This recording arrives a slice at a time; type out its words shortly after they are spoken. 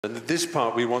And in this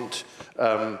part, we want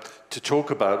to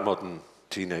talk about modern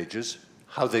teenagers,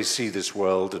 how they see this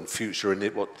world and future in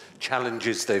it, what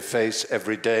challenges they face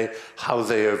every day, how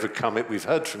they overcome it. We've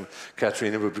heard from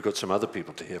Katarina, but we've got some other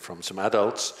people to hear from, some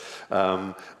adults,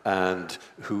 and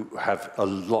who have a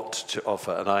lot to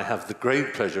offer. And I have the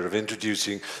great pleasure of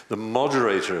introducing the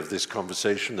moderator of this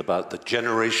conversation about the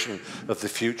generation of the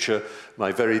future,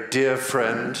 my very dear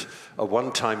friend, a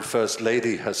one-time First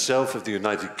Lady herself of the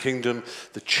United Kingdom,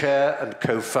 the chair and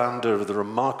co-founder of the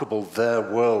remarkable Their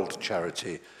World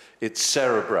charity. It's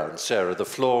Sarah Brown. Sarah, the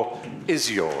floor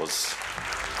is yours.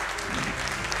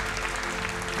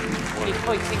 You're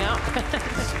pointing up.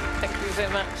 Thank you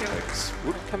very much.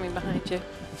 I'm coming behind you.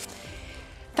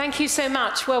 Thank you so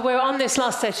much. Well, we're on this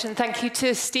last session. Thank you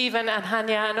to Stephen and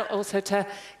Hanya, and also to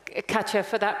Katja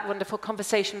for that wonderful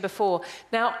conversation before.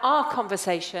 Now, our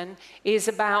conversation is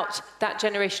about that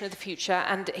generation of the future,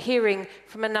 and hearing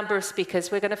from a number of speakers,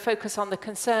 we're going to focus on the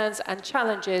concerns and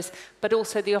challenges, but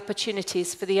also the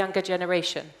opportunities for the younger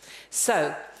generation.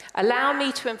 So, allow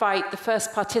me to invite the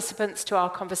first participants to our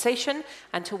conversation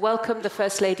and to welcome the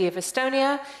First Lady of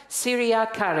Estonia,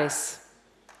 Sirje Karis.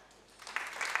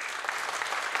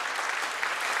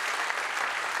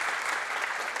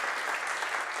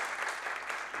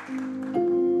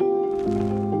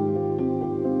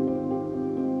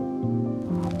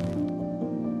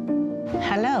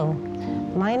 Hello,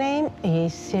 my name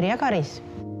is Sirje Karis.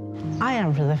 I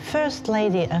am the First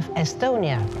Lady of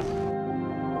Estonia.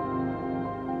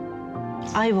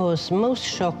 I was most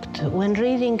shocked when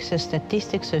reading the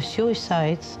statistics of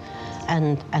suicides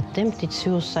and attempted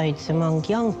suicides among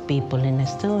young people in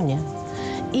Estonia.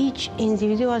 Each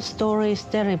individual story is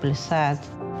terribly sad,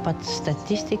 but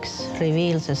statistics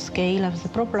reveal the scale of the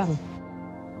problem.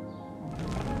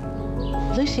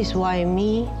 This is why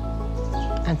me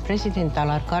and President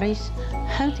Alar Karis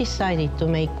have decided to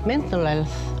make mental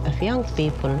health of young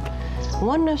people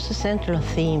one of the central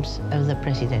themes of the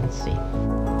presidency.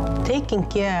 Taking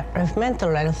care of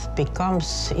mental health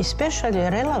becomes especially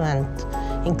relevant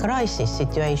in crisis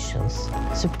situations,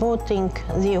 supporting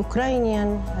the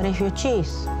Ukrainian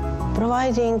refugees.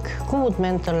 Providing good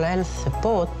mental health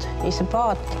support is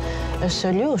about a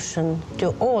solution to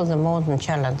all the modern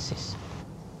challenges.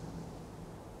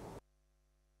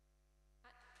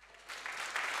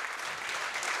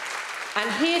 And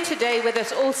here today with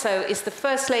us also is the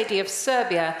First Lady of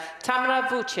Serbia, Tamara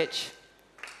Vučić.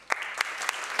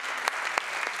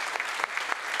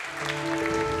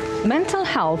 Mental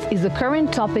health is a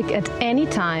current topic at any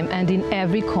time and in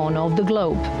every corner of the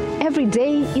globe. Every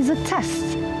day is a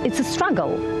test. It's a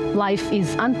struggle. Life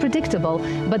is unpredictable,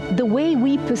 but the way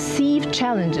we perceive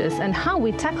challenges and how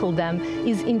we tackle them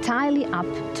is entirely up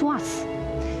to us.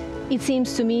 It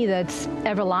seems to me that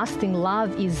everlasting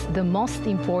love is the most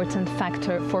important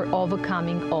factor for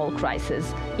overcoming all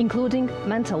crises, including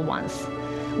mental ones.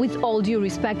 With all due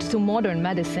respect to modern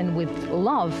medicine, with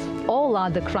love, all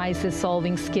other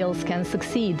crisis-solving skills can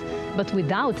succeed, but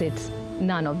without it,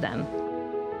 none of them.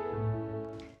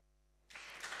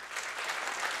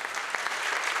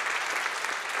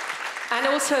 And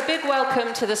also a big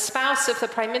welcome to the spouse of the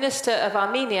Prime Minister of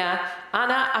Armenia,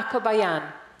 Ana Akobayan.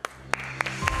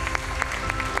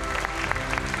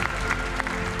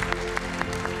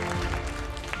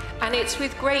 And it's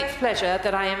with great pleasure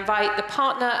that I invite the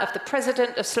partner of the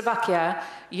President of Slovakia,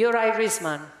 Juraj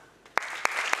Rizman.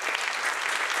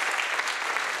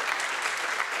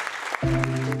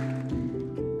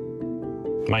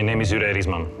 My name is Juraj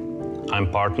Rizman.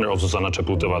 I'm partner of Zuzana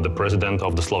Čaputová, the President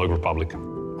of the Slovak Republic.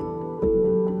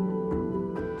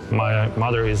 My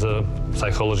mother is a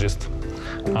psychologist,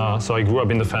 so I grew up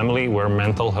in the family where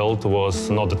mental health was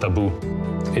not a taboo.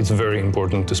 It's very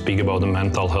important to speak about the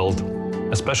mental health,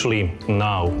 especially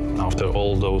now, after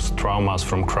all those traumas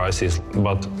from crisis.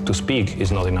 But to speak is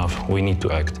not enough. We need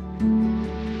to act.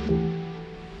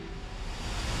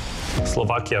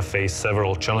 Slovakia faced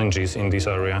several challenges in this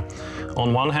area.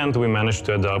 On one hand, we managed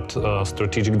to adopt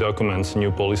strategic documents,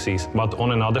 new policies, but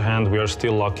on another hand, we are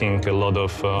still lacking a lot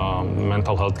of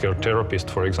mental health care therapists,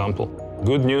 for example.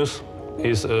 Good news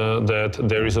is that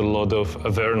there is a lot of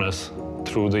awareness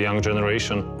through the young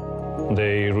generation.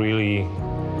 They really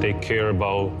take care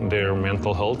about their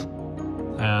mental health,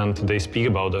 and they speak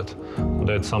about it.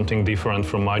 That's something different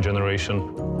from my generation.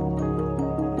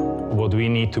 What we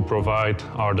need to provide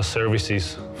are the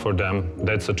services for them.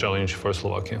 That's a challenge for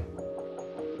Slovakia.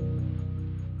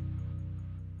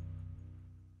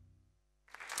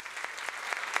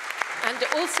 And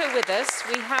also with us,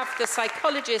 we have the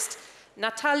psychologist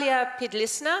Natalia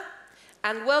Pidlisna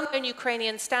and well-known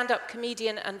Ukrainian stand-up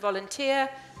comedian and volunteer,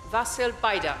 Vasil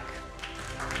Baidak.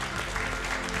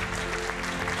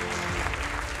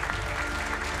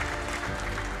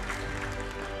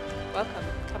 Welcome.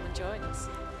 Come and join us.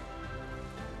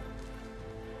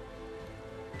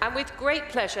 And with great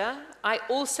pleasure, I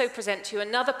also present to you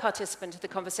another participant of the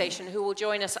conversation who will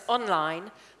join us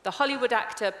online, the Hollywood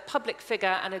actor, public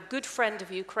figure, and a good friend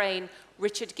of Ukraine,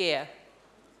 Richard Gere.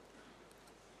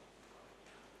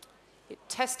 He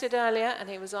tested earlier, and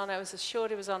he was on. I was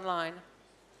assured he was online.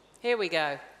 Here we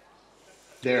go.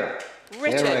 There.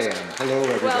 Richard. There I am. Hello,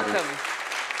 everybody. Welcome.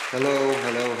 Hello,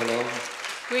 hello, hello.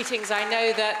 Greetings. I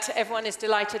know that everyone is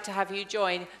delighted to have you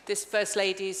join this First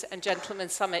Ladies and Gentlemen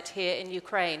Summit here in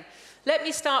Ukraine. Let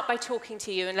me start by talking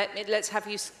to you, and let's have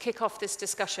you kick off this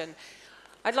discussion.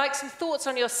 I'd like some thoughts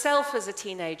on yourself as a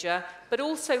teenager, but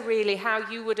also really how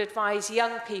you would advise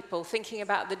young people thinking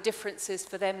about the differences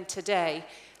for them today,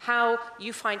 how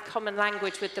you find common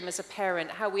language with them as a parent,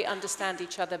 how we understand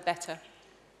each other better.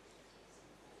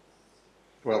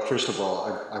 Well, first of all,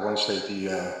 I want to say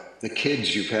the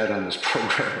kids you've had on this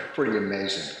program are pretty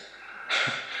amazing.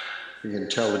 The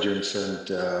intelligence and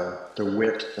the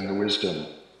wit and the wisdom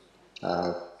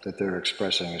that they're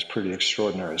expressing is pretty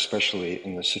extraordinary, especially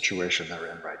in the situation they're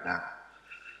in right now.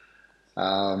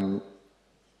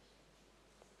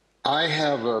 I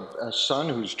have a son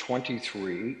who's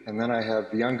 23, and then I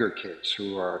have younger kids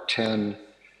who are 10,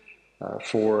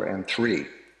 4, and 3.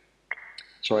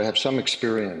 So I have some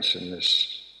experience in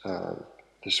this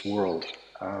world.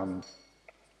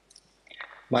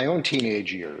 My own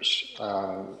teenage years,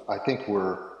 I think,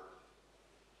 were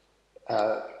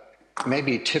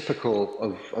maybe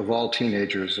typical of all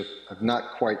teenagers, of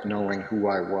not quite knowing who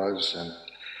I was and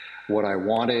what I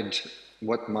wanted,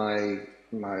 what my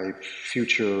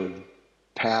future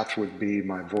path would be,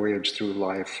 my voyage through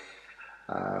life.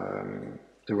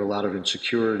 There were a lot of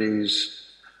insecurities,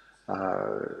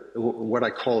 what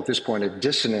I call at this point a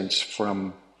dissonance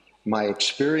from my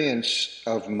experience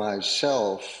of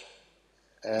myself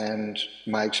and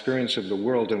my experience of the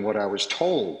world and what I was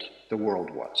told the world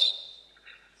was,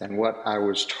 and what I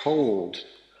was told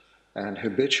and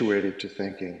habituated to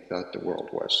thinking that the world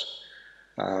was.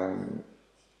 And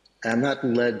that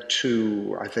led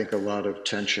to, I think, a lot of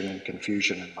tension and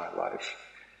confusion in my life.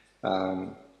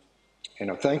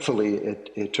 Thankfully,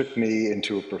 it took me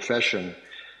into a profession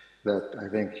that I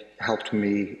think helped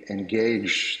me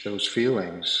engage those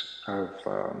feelings of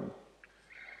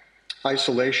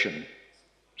isolation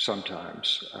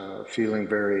sometimes, feeling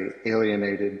very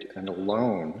alienated and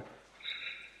alone,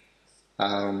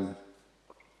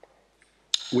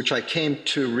 which I came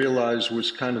to realize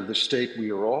was kind of the state we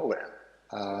are all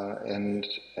in,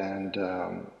 and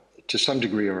to some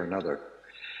degree or another.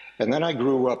 And then I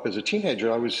grew up as a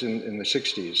teenager. I was in the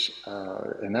 60s,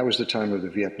 and that was the time of the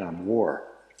Vietnam War.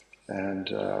 And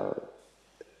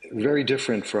very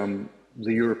different from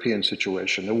the European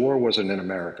situation. The war wasn't in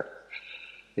America.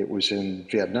 It was in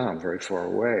Vietnam, very far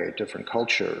away, different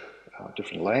culture,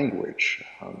 different language,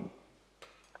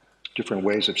 different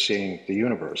ways of seeing the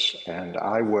universe. And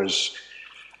I was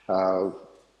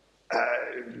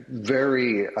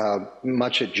very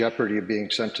much at jeopardy of being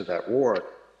sent to that war.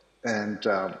 And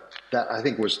that, I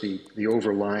think, was the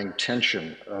overlying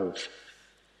tension of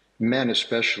men,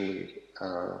 especially,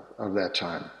 of that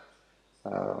time.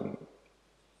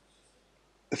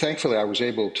 Thankfully, I was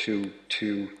able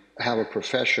to have a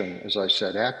profession, as I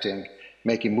said, acting,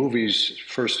 making movies.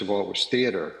 First of all, it was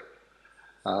theater.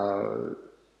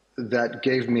 That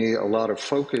gave me a lot of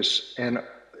focus and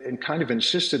kind of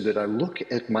insisted that I look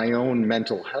at my own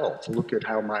mental health, look at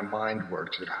how my mind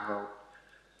works and how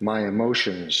my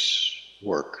emotions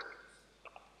work.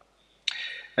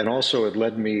 And also it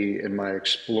led me in my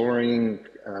exploring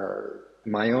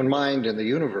my own mind and the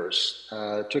universe.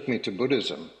 It took me to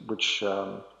Buddhism, which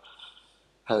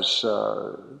has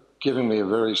given me a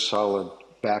very solid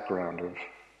background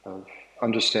of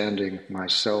understanding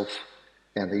myself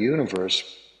and the universe,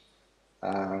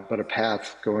 but a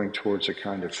path going towards a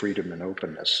kind of freedom and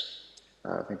openness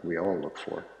I think we all look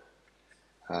for.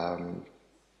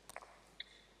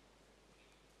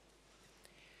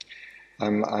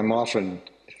 I'm often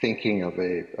thinking of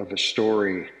a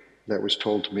story that was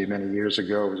told to me many years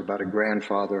ago. It was about a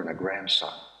grandfather and a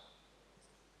grandson.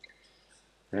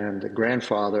 And the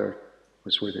grandfather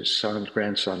was with his son's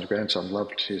grandson. The grandson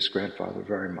loved his grandfather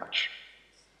very much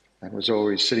and was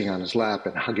always sitting on his lap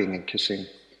and hugging and kissing.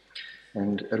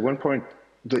 And at one point,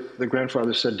 the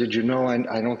grandfather said, "Did you know,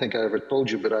 I don't think I ever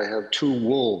told you, but I have 2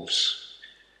 wolves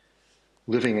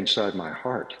living inside my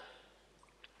heart.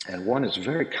 And one is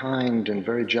very kind and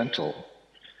very gentle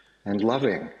and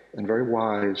loving and very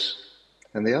wise.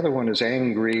 And the other one is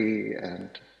angry and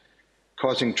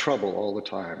causing trouble all the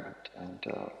time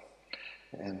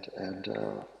and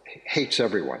hates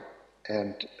everyone.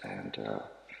 And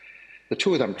the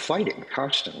two of them fighting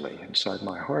constantly inside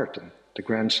my heart. And the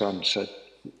grandson said,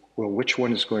 well, which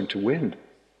one is going to win?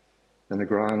 And the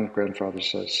grandfather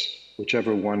says,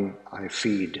 whichever one I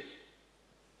feed.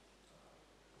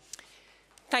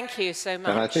 Thank you so much.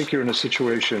 And I think you're in a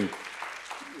situation,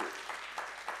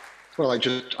 well,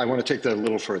 I want to take that a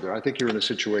little further. I think you're in a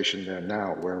situation there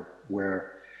now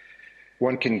where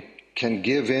one can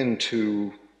give in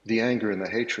to the anger and the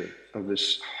hatred of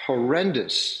this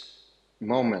horrendous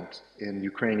moment in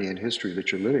Ukrainian history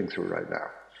that you're living through right now,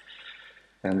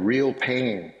 and real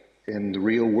pain in the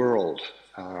real world.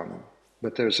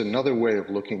 But there's another way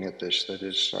of looking at this that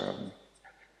is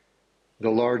the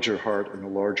larger heart and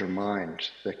the larger mind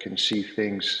that can see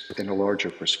things in a larger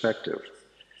perspective.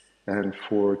 And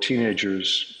for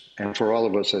teenagers and for all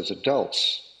of us as adults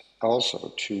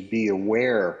also to be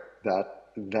aware that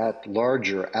that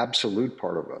larger absolute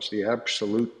part of us, the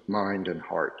absolute mind and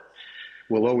heart,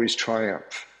 will always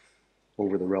triumph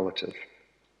over the relative.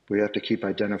 We have to keep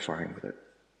identifying with it.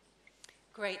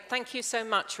 Great. Thank you so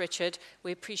much, Richard.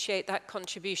 We appreciate that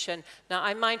contribution. Now,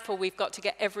 I'm mindful we've got to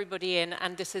get everybody in,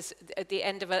 and this is at the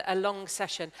end of a long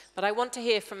session. But I want to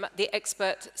hear from the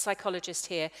expert psychologist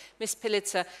here, Ms.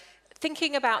 Pilica.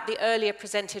 Thinking about the earlier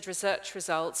presented research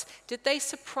results, did they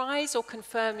surprise or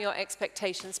confirm your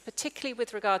expectations, particularly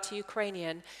with regard to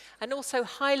Ukrainian? And also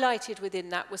highlighted within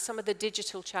that were some of the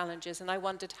digital challenges, and I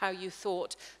wondered how you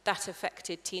thought that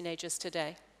affected teenagers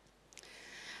today.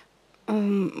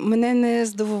 Мене не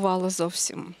здивувало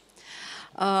зовсім.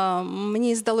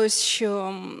 Мені здалося,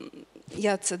 що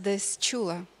я це десь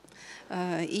чула.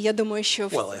 І я думаю, що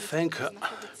Well,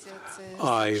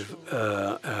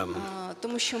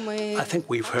 I think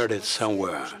we've heard it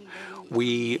somewhere.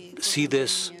 We see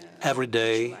this every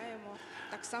day.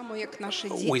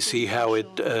 We see how it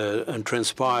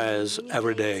transpires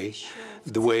every day,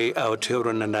 the way our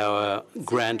children and our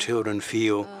grandchildren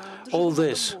feel. All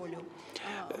this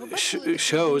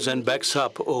shows and backs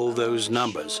up all those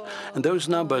numbers. And those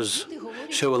numbers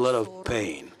show a lot of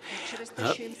pain.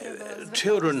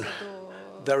 Children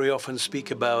very often speak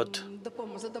about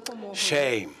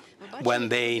shame when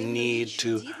they need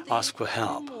to ask for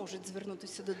help.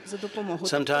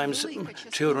 Sometimes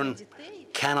children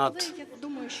cannot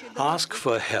ask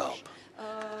for help.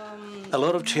 A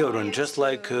lot of children, just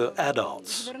like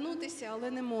adults,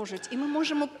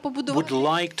 would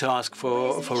like to ask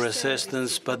for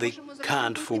assistance, but they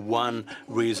can't for one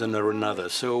reason or another.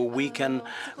 So we can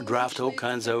draft all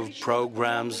kinds of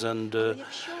programs and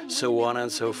so on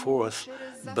and so forth,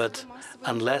 but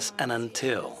unless and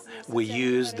until we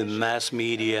use the mass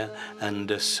media and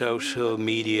the social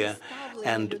media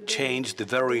and change the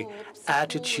very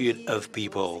attitude of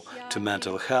people to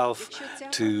mental health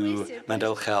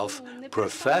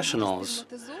professionals,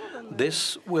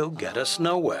 this will get us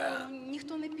nowhere.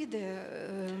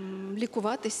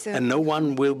 And no one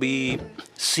will be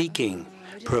seeking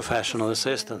professional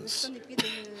assistance.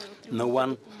 No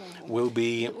one will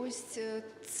be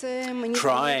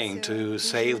trying to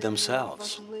save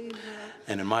themselves.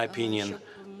 And in my opinion,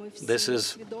 this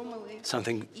is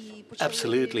something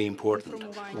absolutely important.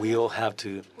 We all have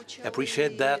to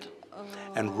appreciate that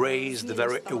and raise the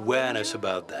very awareness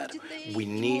about that. We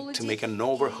need to make an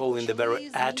overhaul in the very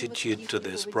attitude to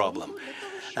this problem.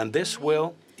 And this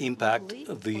will impact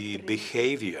the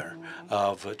behavior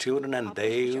of children, and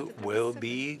they will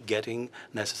be getting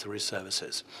necessary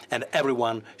services. And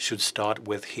everyone should start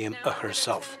with him or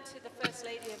herself. To the First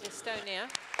Lady of Estonia.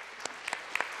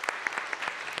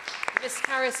 Ms.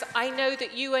 Harris, I know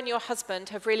that you and your husband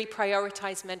have really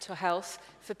prioritized mental health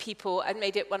for people and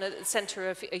made it one of the center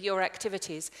of your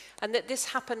activities, and that this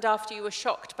happened after you were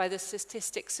shocked by the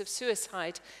statistics of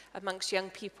suicide amongst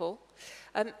young people.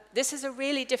 This is a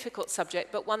really difficult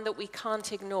subject, but one that we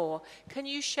can't ignore. Can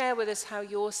you share with us how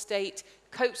your state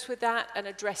copes with that and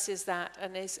addresses that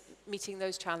and is meeting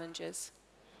those challenges?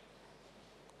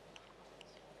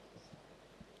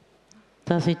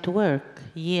 Does it work?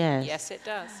 Yes. Yes, it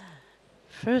does.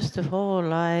 First of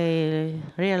all, I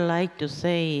really like to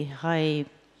say how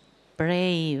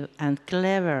brave and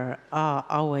clever are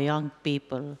our young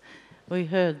people. We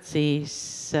heard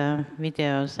these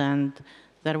videos, and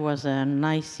there was a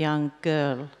nice young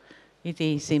girl. It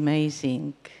is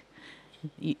amazing.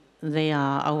 They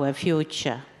are our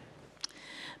future.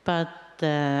 But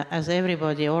as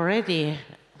everybody already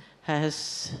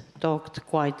has talked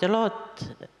quite a lot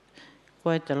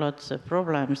of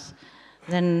problems,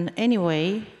 then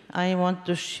anyway, I want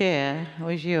to share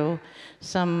with you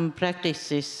some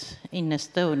practices in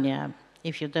Estonia,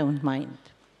 if you don't mind.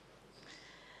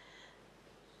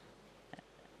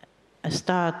 A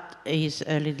start is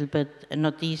a little bit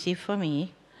not easy for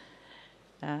me.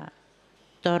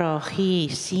 Dorohi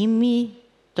Simi,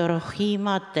 Dorohi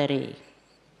Materi.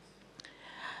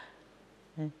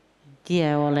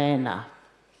 Dear Olena,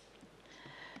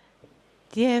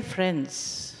 dear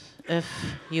friends of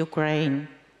Ukraine,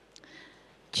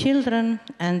 children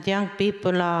and young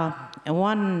people are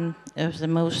one of the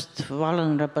most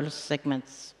vulnerable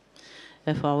segments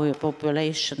of our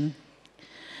population.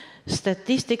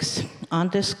 Statistics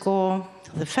underscore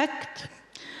the fact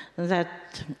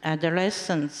that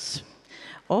adolescents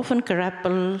often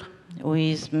grapple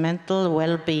with mental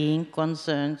well-being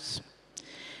concerns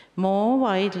more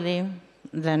widely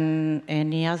than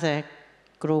any other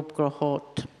group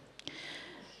cohort.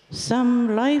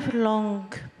 Some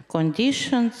lifelong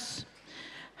conditions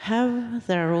have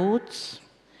their roots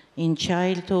in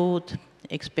childhood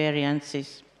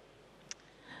experiences.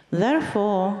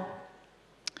 Therefore,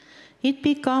 it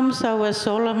becomes our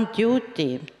solemn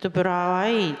duty to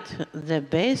provide the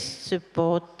best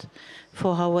support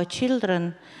for our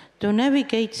children to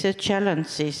navigate the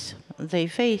challenges they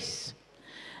face,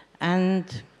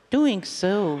 and doing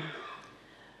so,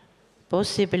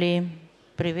 possibly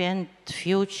prevent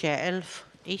future health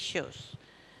issues.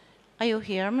 Are you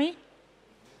hear me?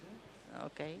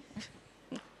 Okay.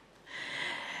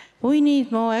 We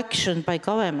need more action by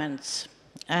governments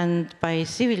and by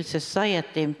civil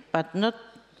society, but not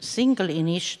single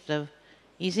initiative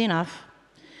is enough.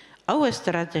 Our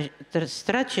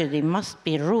strategy must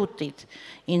be rooted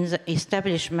in the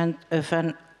establishment of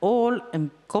an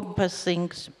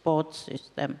all-encompassing support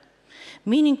system,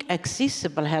 meaning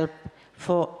accessible help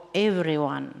for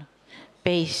everyone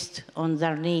based on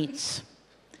their needs.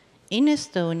 In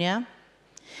Estonia,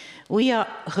 we are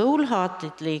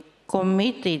wholeheartedly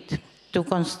committed to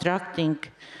constructing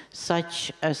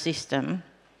such a system.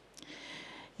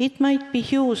 It might be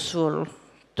useful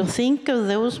to think of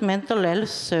those mental health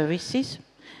services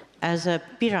as a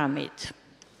pyramid.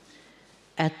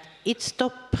 At its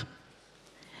top,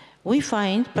 we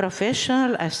find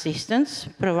professional assistance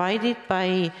provided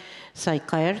by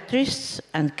psychiatrists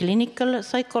and clinical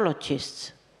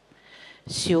psychologists,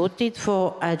 suited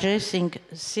for addressing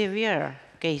severe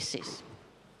cases.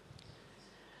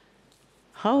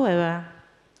 However,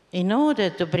 in order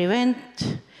to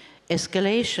prevent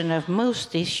escalation of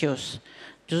most issues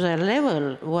to the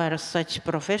level where such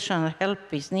professional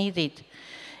help is needed,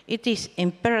 it is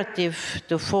imperative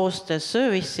to foster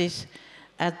services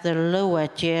at the lower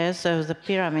tiers of the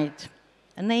pyramid,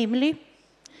 namely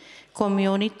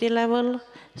community-level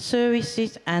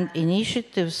services and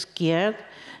initiatives geared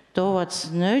towards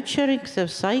nurturing the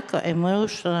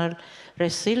psycho-emotional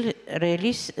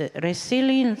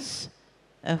resilience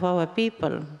of our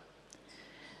people.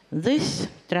 This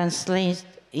translates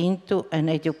into an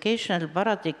educational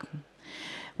paradigm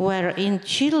wherein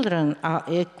children are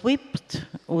equipped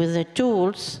with the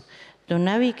tools to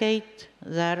navigate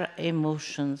their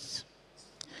emotions,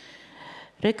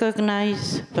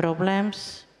 recognize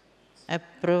problems, and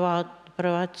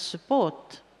provide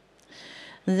support.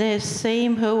 The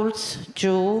same holds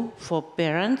true for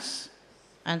parents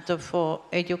and for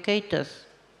educators.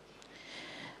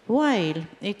 While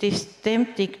it is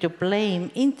tempting to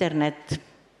blame internet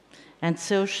and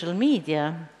social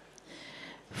media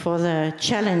for the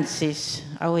challenges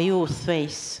our youth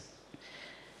face,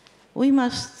 we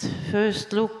must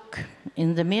first look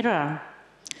in the mirror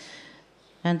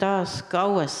and ask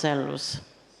ourselves,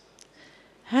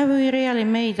 have we really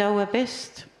made our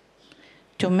best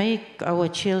to make our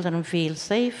children feel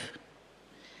safe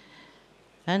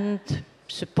and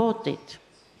supported?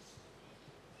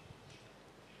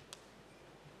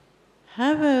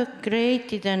 Have we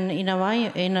created an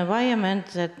environment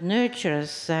that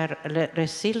nurtures their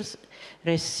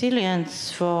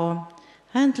resilience for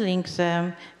handling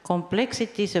the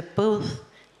complexities of both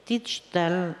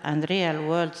digital and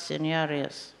real-world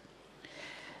scenarios?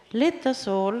 Let us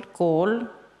all call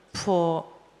for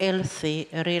healthy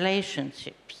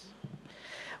relationships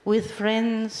with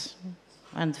friends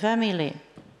and family,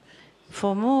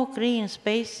 for more green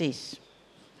spaces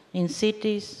in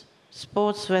cities,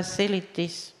 sports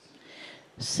facilities,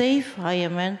 safe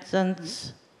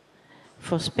environments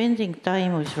for spending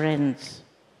time with friends,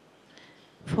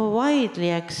 for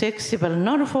widely accessible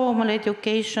non-formal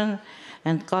education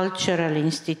and cultural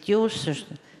institutions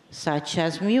such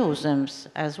as museums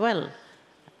as well,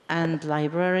 and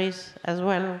libraries as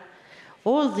well.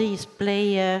 All these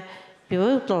play a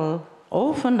pivotal,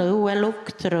 often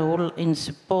overlooked role in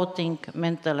supporting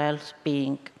mental health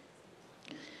being.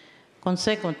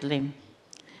 Consequently,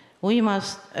 we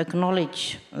must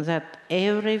acknowledge that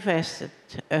every facet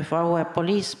of our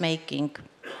policymaking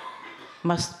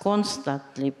must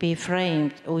constantly be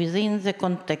framed within the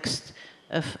context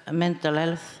of mental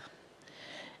health.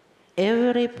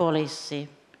 Every policy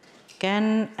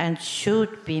can and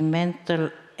should be mental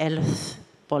health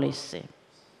policy.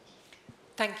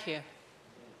 Thank you.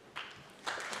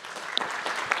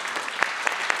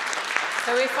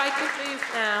 So if I could move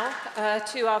now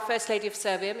to our First Lady of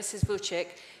Serbia, Mrs. Vucic.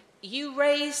 You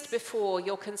raised before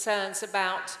your concerns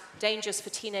about dangers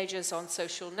for teenagers on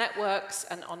social networks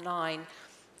and online.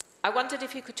 I wondered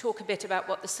if you could talk a bit about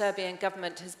what the Serbian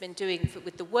government has been doing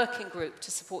with the working group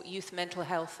to support youth mental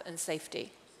health and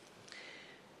safety.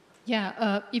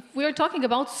 Yeah, if we're talking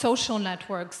about social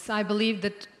networks, I believe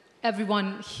that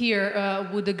everyone here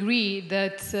would agree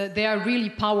that they are really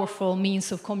powerful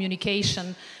means of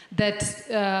communication that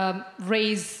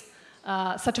raise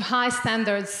such high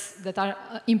standards that are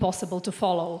impossible to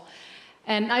follow.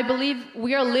 And I believe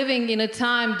we are living in a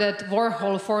time that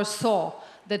Warhol foresaw,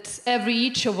 that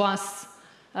each of us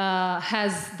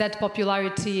has that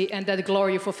popularity and that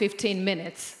glory for 15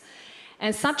 minutes.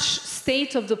 And such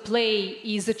state of the play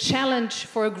is a challenge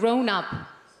for a grown-up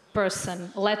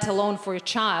person, let alone for a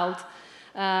child,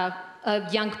 a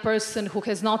young person who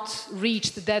has not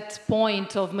reached that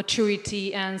point of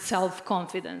maturity and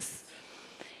self-confidence.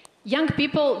 Young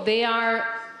people, they are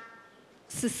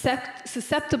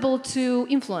susceptible to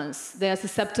influence. They are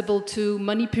susceptible to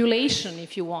manipulation,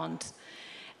 if you want.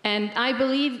 And I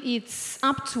believe it's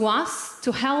up to us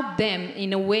to help them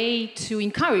in a way to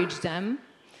encourage them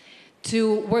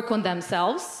to work on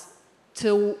themselves,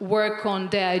 to work on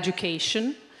their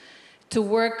education, to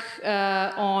work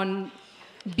on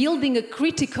building a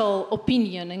critical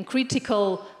opinion and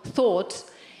critical thought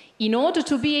in order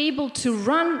to be able to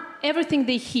run everything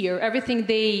they hear, everything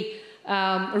they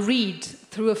read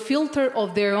through a filter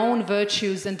of their own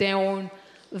virtues and their own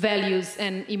values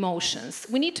and emotions.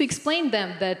 We need to explain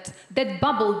them that that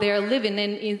bubble they're living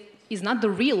in is not the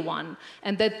real one,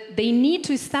 and that they need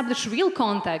to establish real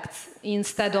contacts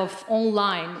instead of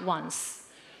online ones.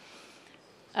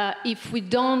 If we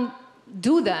don't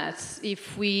do that,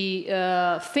 if we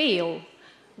fail,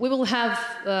 we will have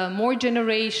more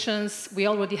generations, we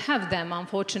already have them,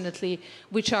 unfortunately,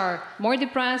 which are more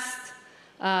depressed,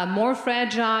 more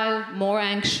fragile, more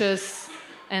anxious,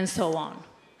 and so on.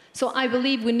 So I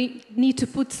believe we need to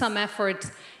put some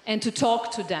effort and to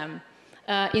talk to them.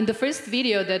 In the first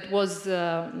video that was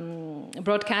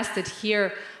broadcasted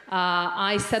here,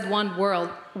 I said one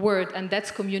word, and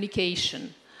that's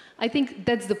communication. I think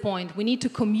that's the point. We need to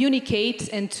communicate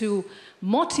and to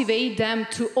motivate them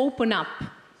to open up,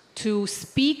 to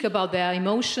speak about their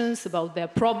emotions, about their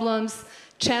problems,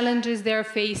 challenges they're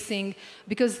facing,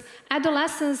 because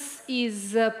adolescence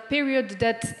is a period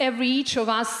that each of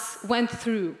us went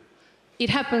through. It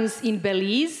happens in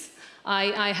Belize.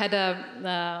 I had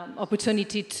an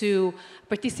opportunity to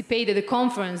participate at a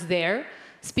conference there,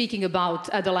 speaking about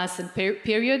adolescent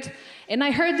period, and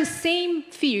I heard the same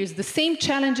fears, the same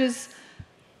challenges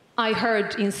I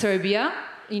heard in Serbia,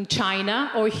 in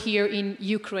China, or here in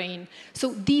Ukraine.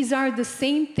 So these are the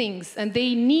same things, and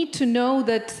they need to know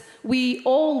that we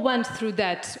all went through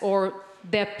that, or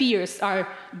their peers are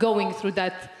going through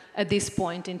that at this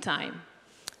point in time.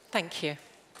 Thank you.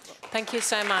 Thank you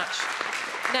so much.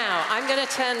 Now, I'm going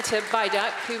to turn to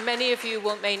Bajdak, who many of you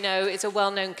may know is a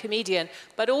well-known comedian,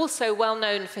 but also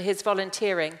well-known for his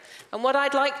volunteering. And what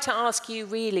I'd like to ask you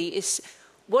really is,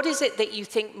 what is it that you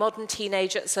think modern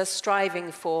teenagers are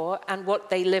striving for and what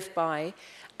they live by?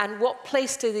 And what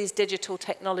place do these digital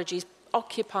technologies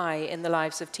occupy in the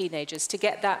lives of teenagers to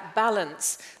get that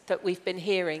balance that we've been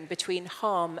hearing between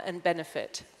harm and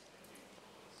benefit?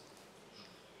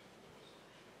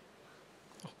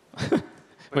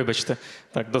 Вибачте,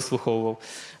 так, дослуховував.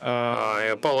 I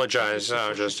apologize,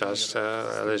 I was just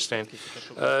listening.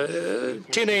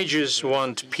 Teenagers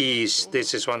want peace.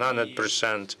 This is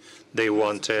 100%. They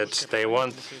want it. They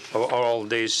want all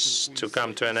this to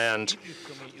come to an end.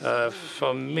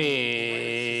 For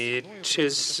me, it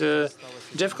is a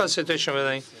difficult situation when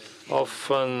I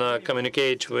often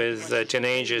communicate with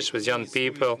teenagers, with young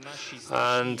people,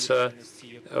 and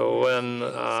when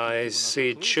I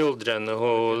see children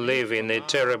who live in a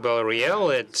terrible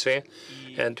reality,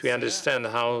 and we understand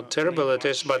how terrible it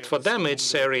is, but for them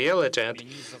it's a reality. And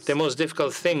the most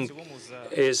difficult thing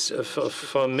is,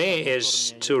 for me,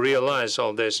 is to realize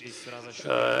all this.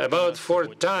 About 4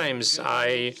 times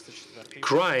I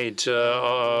cried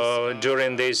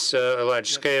during this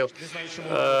large-scale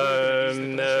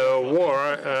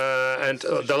war, and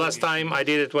the last time I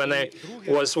did it when I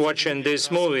was watching this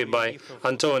movie by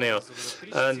Antonio,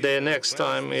 and the next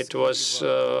time it was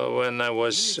when I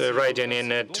was riding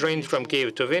in a train from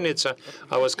Kyiv to Vinica.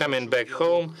 I was coming back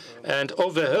home and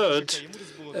overheard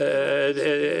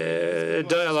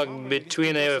dialogue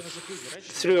between a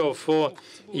 3 or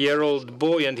 4-year-old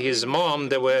boy and his mom.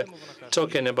 They were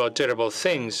talking about terrible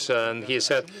things, and he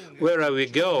said, "Where are we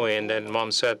going?" And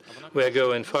Mom said, "We're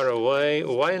going far away."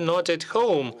 "Why not at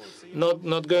home?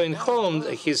 Not going home?"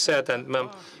 he said. And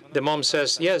the mom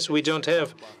says, "Yes, we don't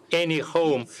have any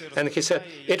home." And he said,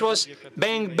 "It was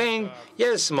bang, bang."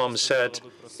 "Yes," Mom said,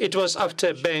 "it was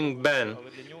after bang, bang."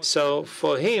 So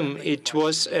for him, it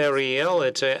was a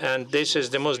reality, and this is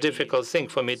the most difficult thing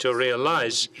for me to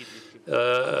realize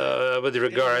with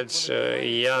regards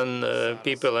young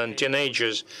people and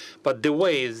teenagers. But the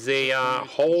way they are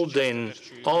holding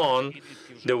on,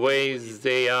 the way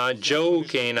they are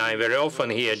joking, I very often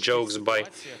hear jokes by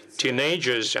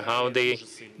teenagers, how they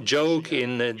joke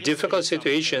in difficult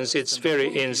situations. It's very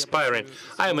inspiring.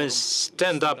 I'm a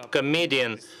stand-up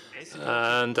comedian,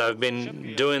 and I've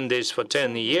been doing this for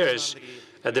 10 years.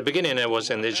 At the beginning, I was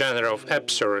in the genre of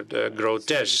absurd,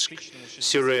 grotesque,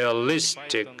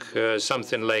 surrealistic,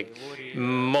 something like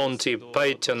Monty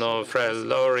Python or Fra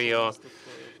Laurie or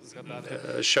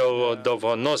show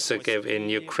Dovonosikev in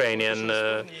Ukrainian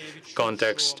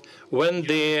context. When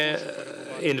the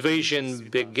invasion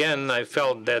began, I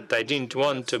felt that I didn't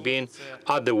want to be in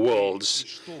other worlds.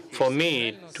 For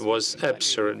me, it was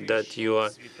absurd that you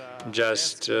are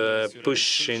just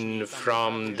pushing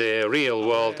from the real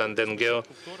world and then go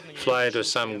fly to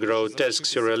some grotesque,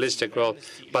 surrealistic world.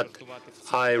 But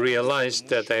I realized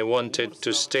that I wanted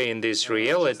to stay in this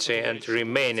reality and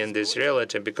remain in this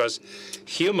reality, because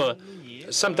humor,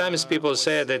 sometimes people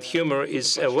say that humor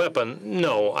is a weapon.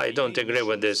 No, I don't agree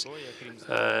with this.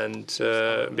 And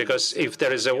because if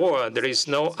there is a war, there is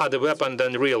no other weapon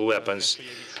than real weapons.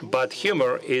 But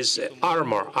humor is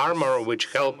armor which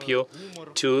helps you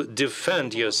to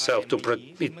defend yourself.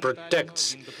 It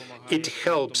protects. It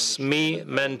helps me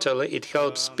mentally. It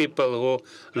helps people who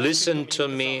listen to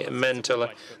me mentally.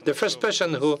 The first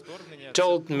person who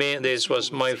told me this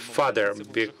was my father,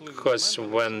 because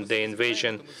when the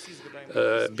invasion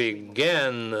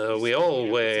began, we all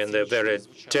were in a very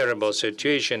terrible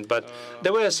situation. But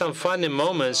there were some funny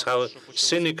moments, how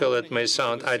cynical it may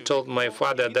sound. I told my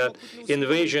father that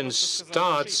invasion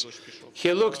starts.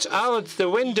 He looked out the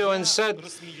window and said,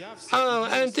 "Oh,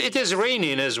 and it is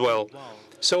raining as well."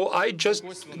 So I just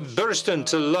burst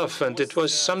into laugh, and it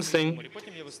was something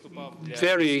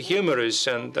very humorous.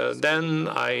 And then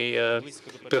I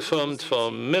performed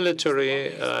for military.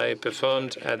 I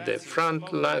performed at the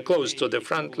front line, close to the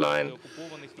front line.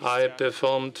 I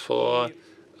performed for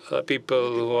people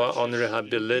who are on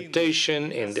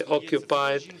rehabilitation in the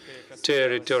occupied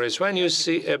territories. When you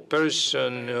see a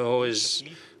person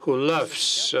who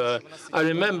laughs, I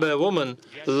remember a woman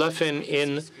laughing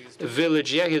in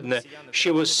village Yagidne.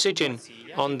 She was sitting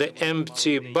on the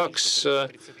empty box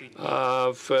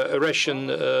of Russian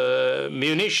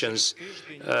munitions,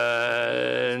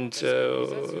 and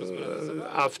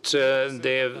after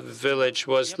the village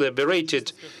was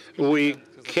liberated, we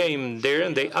came there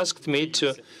and they asked me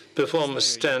to perform a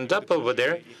stand-up over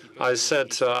there. I said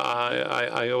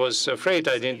I was afraid.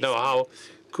 I didn't know how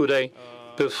could I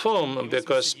perform,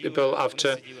 because people,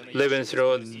 after living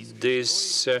through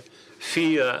this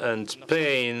fear and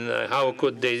pain, how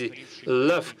could they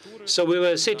laugh? So we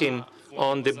were sitting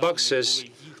on the boxes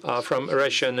from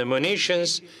Russian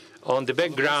munitions. On the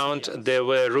background, there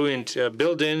were ruined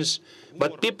buildings,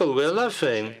 but people were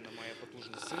laughing.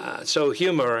 So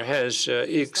humor has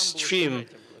extreme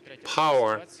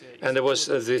power. And there was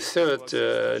the third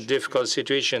difficult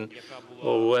situation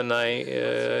when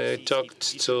I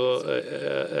talked to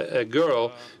a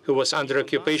girl who was under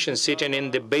occupation, sitting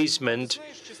in the basement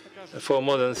for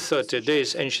more than 30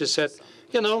 days. And she said,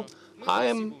 "You know, I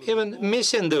am even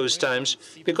missing those times,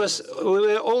 because we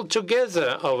were all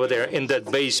together over there in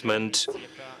that basement."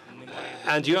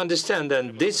 And you understand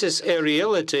that this is a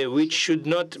reality which should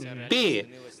not be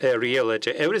a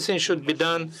reality. Everything should be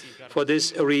done for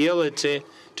this reality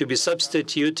to be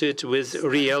substituted with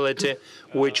reality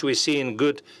which we see in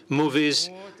good movies,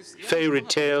 fairy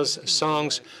tales,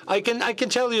 songs. I can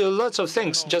tell you lots of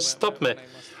things. Just stop me.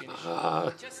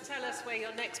 Just tell us where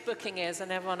your next booking is,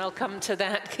 and everyone will come to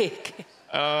that gig.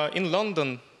 In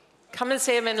London. Come and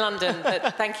see him in London.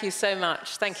 But thank you so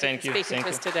much. Thank you for speaking to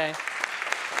us today.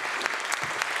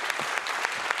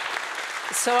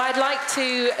 So I'd like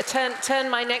to turn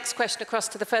my next question across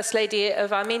to the First Lady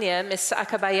of Armenia, Ms.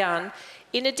 Akabayan.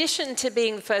 In addition to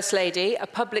being the First Lady, a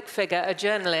public figure, a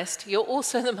journalist, you're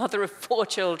also the mother of 4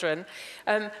 children.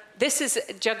 This is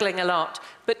juggling a lot,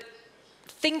 but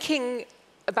thinking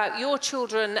about your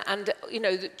children and, you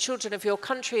know, the children of your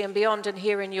country and beyond and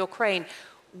here in Ukraine,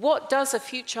 What does a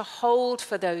future hold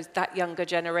for that younger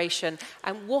generation?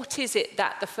 And what is it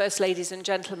that the First Ladies and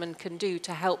Gentlemen can do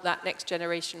to help that next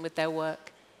generation with their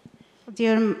work?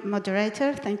 Dear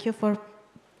moderator, thank you for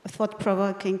a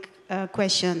thought-provoking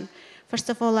question. First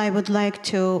of all, I would like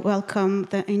to welcome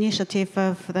the initiative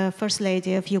of the First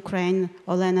Lady of Ukraine,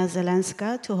 Olena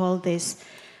Zelenska, to hold this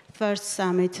first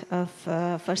summit of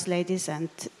First Ladies and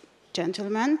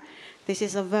Gentlemen. This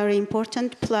is a very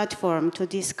important platform to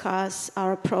discuss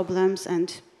our problems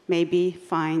and maybe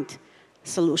find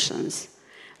solutions.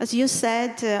 As you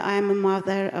said, I am a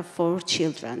mother of 4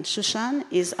 children. Shushan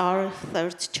is our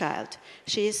 3rd child.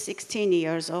 She is 16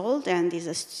 years old and is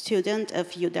a student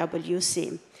of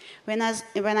UWC. When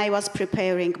I was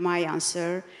preparing my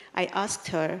answer, I asked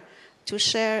her to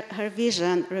share her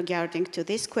vision regarding to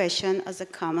this question as a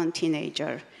common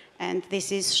teenager. And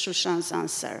this is Shushan's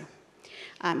answer.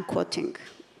 I'm quoting.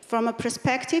 From a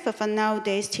perspective of a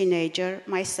nowadays teenager,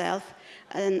 myself,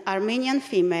 an Armenian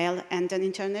female and an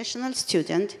international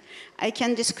student, I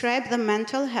can describe the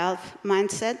mental health,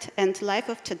 mindset, and life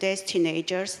of today's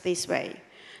teenagers this way.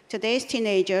 Today's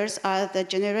teenagers are the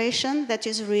generation that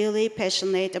is really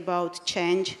passionate about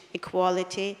change,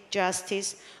 equality,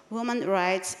 justice, women's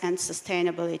rights, and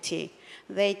sustainability.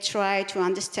 They try to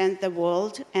understand the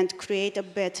world and create a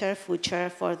better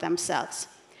future for themselves.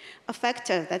 A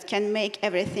factor that can make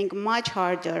everything much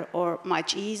harder or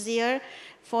much easier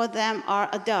for them are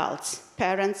adults,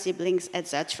 parents, siblings,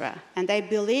 etc. And I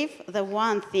believe the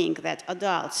one thing that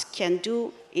adults can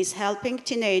do is helping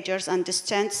teenagers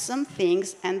understand some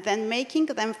things and then making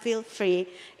them feel free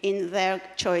in their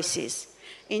choices.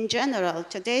 In general,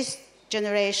 today's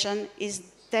generation is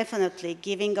definitely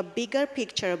giving a bigger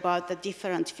picture about the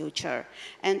different future.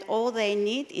 And all they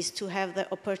need is to have the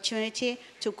opportunity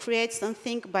to create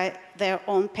something by their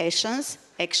own passions,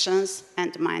 actions,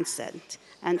 and mindset.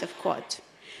 End of quote.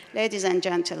 Ladies and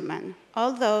gentlemen,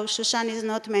 although Shushan is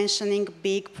not mentioning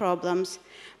big problems,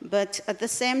 but at the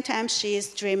same time she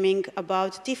is dreaming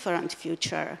about different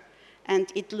future.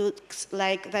 And it looks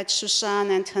like that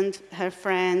Shushan and her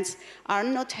friends are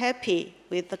not happy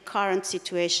with the current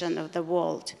situation of the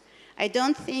world. I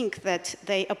don't think that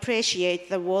they appreciate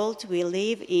the world we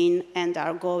live in and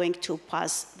are going to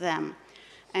pass them.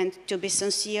 And to be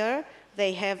sincere,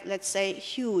 they have, let's say,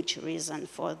 huge reason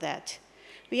for that.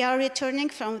 We are returning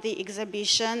from the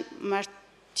exhibition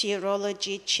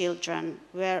Martyrology Children,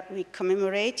 where we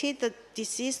commemorated the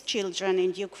deceased children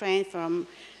in Ukraine from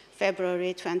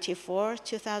February 24,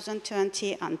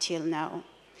 2020 until now.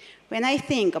 When I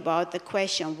think about the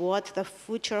question what the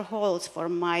future holds for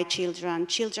my children,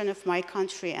 children of my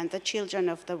country and the children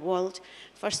of the world,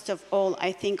 first of all,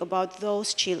 I think about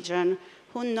those children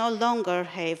who no longer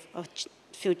have a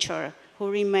future,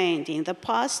 who remained in the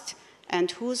past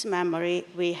and whose memory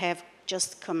we have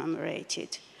just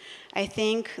commemorated. I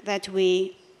think that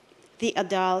we, the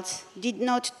adults, did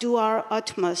not do our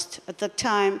utmost at the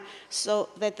time so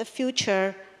that the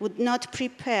future would not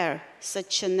prepare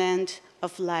such an end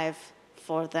of life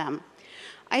for them.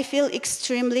 I feel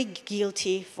extremely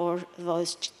guilty for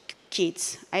those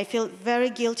kids. I feel very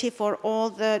guilty for all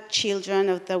the children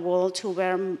of the world who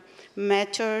were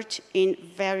martyred in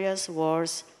various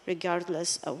wars,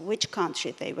 regardless of which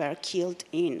country they were killed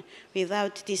in,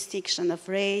 without distinction of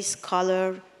race,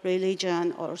 color,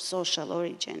 religion, or social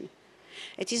origin.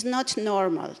 It is not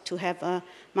normal to have a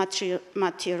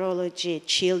martyrology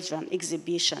children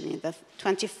exhibition in the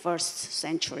 21st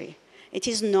century. It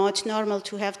is not normal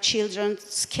to have children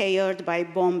scared by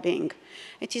bombing.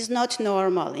 It is not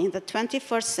normal in the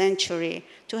 21st century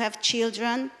to have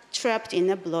children trapped in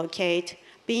a blockade,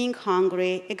 being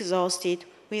hungry, exhausted,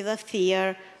 with a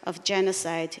fear of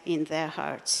genocide in their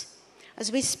hearts. As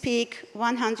we speak,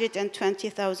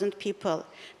 120,000 people,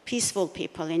 peaceful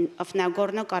people of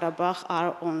Nagorno-Karabakh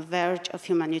are on the verge of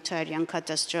humanitarian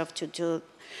catastrophe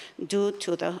due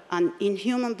to the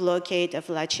inhuman blockade of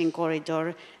Lachin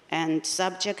corridor and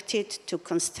subjected to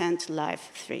constant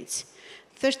life threats.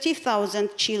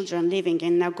 30,000 children living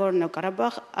in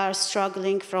Nagorno-Karabakh are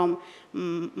struggling from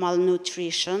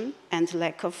malnutrition and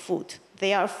lack of food.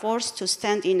 They are forced to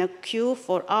stand in a queue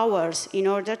for hours in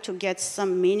order to get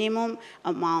some minimum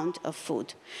amount of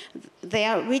food. They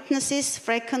are witnesses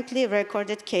frequently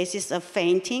recorded cases of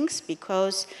faintings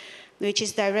which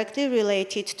is directly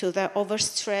related to the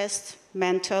overstressed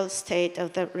mental state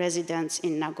of the residents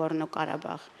in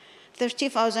Nagorno-Karabakh.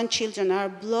 30,000 children are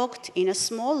blocked in a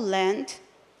small land,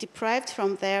 deprived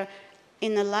from their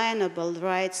inalienable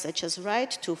rights such as right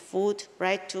to food,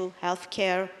 right to health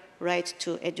care, right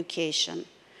to education.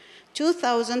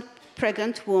 2,000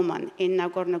 pregnant women in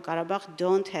Nagorno-Karabakh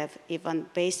don't have even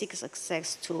basic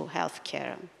access to health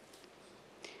care.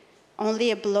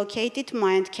 Only a blockaded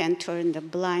mind can turn the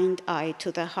blind eye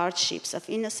to the hardships of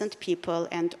innocent people,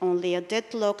 and only a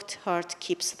deadlocked heart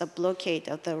keeps the blockade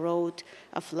of the road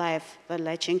of life, the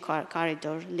Lechin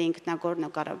corridor, linked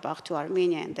Nagorno-Karabakh to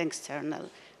Armenia and the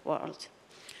external world.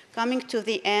 Coming to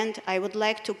the end, I would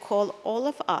like to call all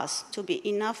of us to be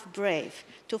enough brave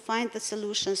to find the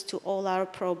solutions to all our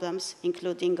problems,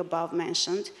 including above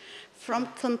mentioned, from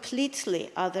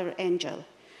completely other angle.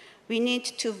 We need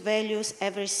to value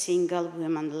every single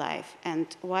woman's life. And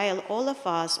while all of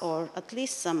us, or at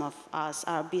least some of us,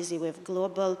 are busy with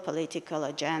global political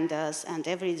agendas and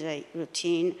everyday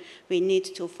routine, we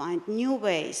need to find new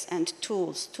ways and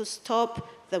tools to stop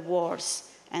the wars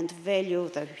and value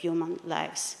the human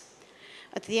lives.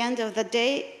 At the end of the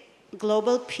day,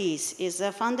 global peace is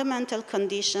a fundamental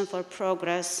condition for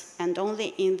progress, and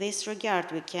only in this regard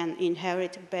we can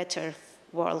inherit a better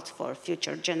world for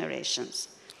future generations.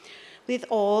 With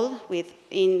all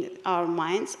within our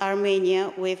minds,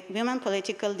 Armenia, with Women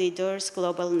Political Leaders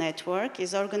Global Network,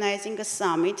 is organizing a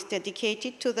summit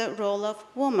dedicated to the role of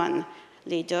women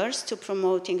leaders to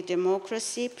promoting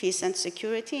democracy, peace and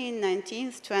security in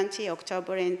 19th, 20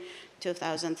 October in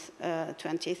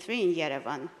 2023 in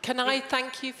Yerevan. Can I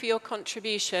thank you for your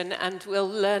contribution, and we'll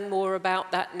learn more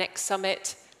about that next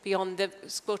summit beyond the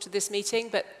scope of this meeting,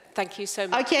 but thank you so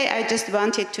much. Okay, I just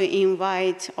wanted to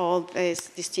invite all these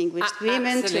distinguished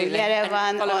women to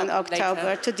Yerevan on October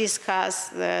later to discuss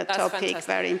the topic. Fantastic.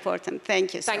 Very important.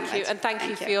 Thank you so much. Thank you, and thank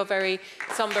you for your very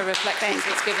somber reflections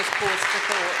that give us pause for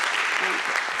thought.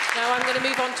 Now I'm going to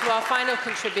move on to our final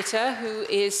contributor, who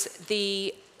is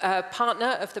the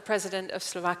partner of the President of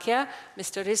Slovakia,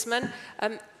 Mr. Rizman.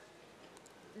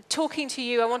 Talking to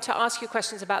you, I want to ask you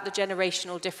questions about the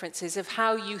generational differences of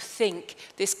how you think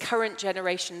this current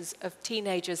generations of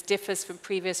teenagers differs from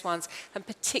previous ones, and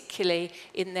particularly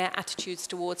in their attitudes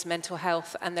towards mental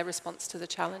health and their response to the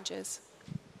challenges.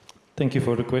 Thank you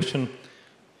for the question.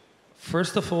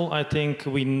 First of all, I think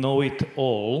we know it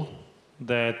all,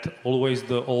 that always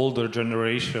the older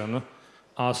generation,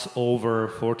 us over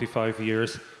 45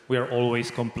 years, we are always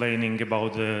complaining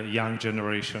about the young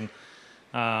generation.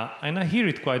 And I hear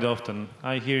it quite often.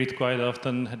 I hear it quite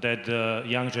often that the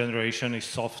young generation is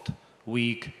soft,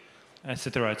 weak,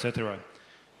 etc., etc.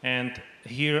 And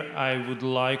here I would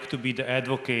like to be the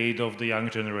advocate of the young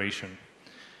generation.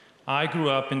 I grew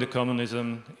up in the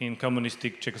communism, in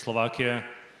communistic Czechoslovakia.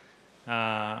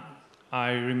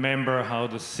 I remember how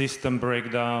the system broke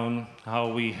down, how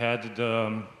we had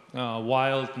the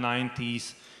wild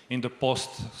 90s in the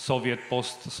post-Soviet,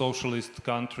 post-socialist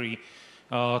country,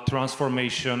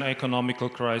 transformation, economical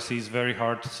crisis, very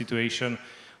hard situation,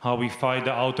 how we fight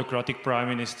the autocratic prime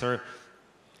minister.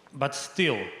 But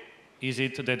still, is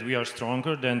it that we are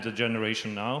stronger than the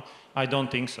generation now? I don't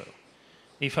think so.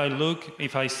 If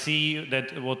I see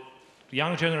that what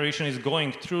young generation is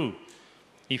going through,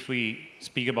 if we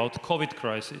speak about COVID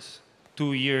crisis,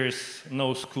 2 years,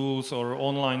 no schools or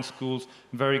online schools,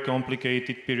 very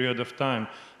complicated period of time,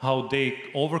 how they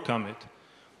overcome it.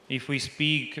 If we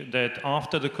speak that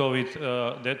after the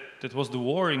COVID, that was the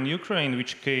war in Ukraine,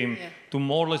 which came to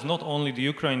more or less not only the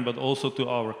Ukraine, but also to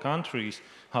our countries,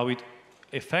 how it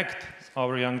affects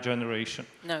our young generation.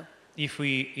 No. If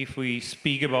we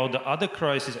speak about the other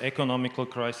crises, economical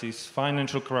crisis,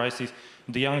 financial crisis,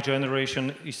 the young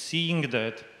generation is seeing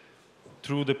that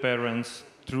through the parents,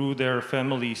 through their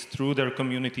families, through their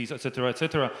communities, etc.,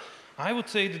 etc. I would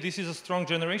say that this is a strong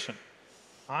generation.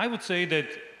 I would say that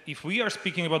if we are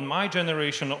speaking about my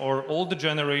generation or older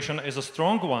generation as a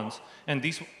strong ones, and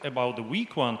this about the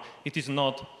weak one, it is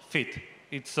not fit.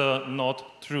 It's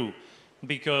not true.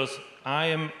 Because I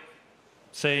am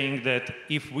saying that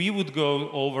if we would go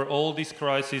over all these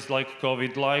crises like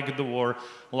COVID, like the war,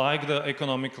 like the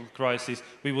economical crisis,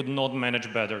 we would not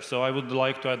manage better. So I would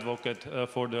like to advocate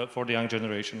for the young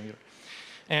generation here.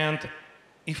 And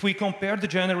if we compare the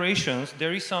generations,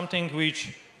 there is something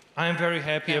which I am very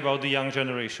happy about the young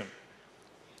generation.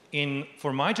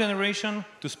 For my generation,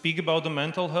 to speak about the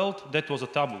mental health, that was a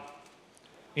taboo.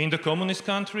 In the communist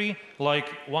country, like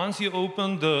once you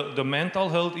open the mental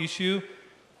health issue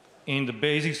in the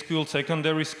basic school,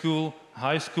 secondary school,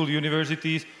 high school,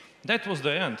 universities, that was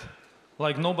the end.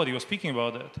 Like nobody was speaking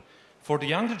about that. For the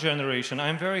younger generation,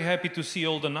 I'm very happy to see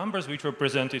all the numbers which were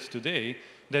presented today,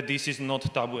 that this is not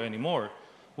taboo anymore.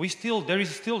 There is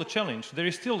still a challenge. There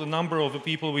is still the number of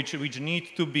people which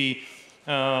need to be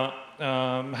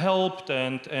helped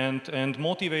and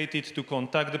motivated to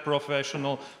contact the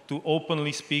professional, to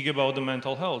openly speak about the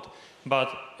mental health.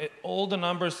 But all the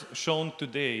numbers shown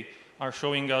today are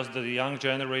showing us that the young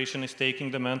generation is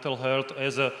taking the mental health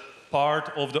as a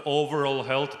part of the overall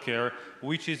healthcare,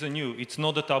 which is new. It's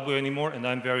not a taboo anymore, and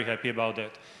I'm very happy about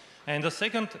that. And the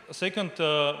second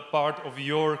part of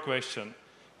your question,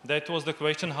 that was the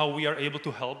question how we are able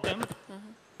to help them,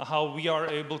 how we are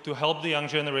able to help the young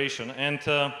generation. And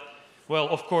well,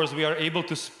 of course, we are able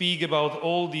to speak about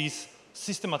all these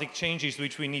systematic changes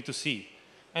which we need to see.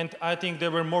 And I think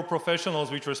there were more professionals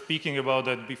which were speaking about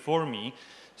that before me.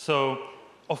 So,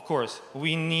 of course,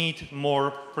 we need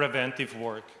more preventive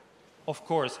work. Of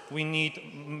course, we need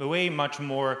way much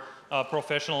more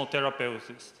professional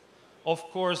therapeutists. Of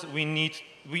course,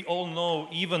 we all know,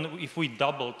 even if we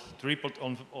doubled, tripled,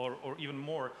 or even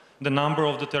more, the number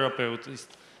of the therapeutists,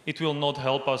 it will not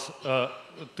help us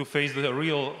to face the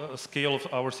real scale of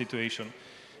our situation.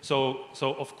 So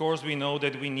of course, we know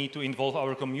that we need to involve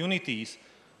our communities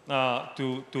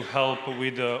to help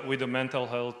with the mental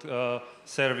health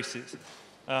services.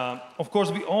 Of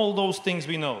course, all those things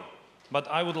we know, but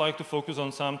I would like to focus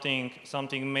on something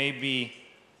maybe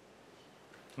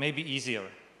easier.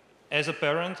 As a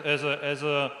parent, as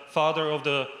a father of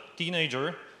the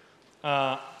teenager,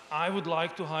 I would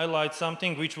like to highlight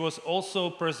something which was also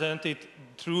presented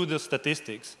through the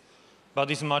statistics,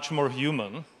 but is much more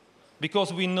human,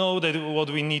 because we know that what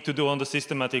we need to do on the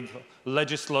systematic,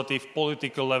 legislative,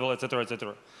 political level, etc.,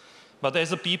 etc. But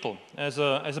as a people, as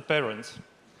a parents,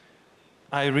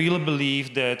 I really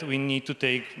believe that we need to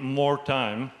take more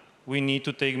time. We need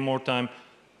to take more time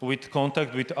with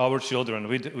contact with our children,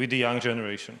 with the young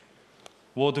generation.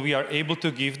 What we are able to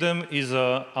give them is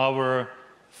our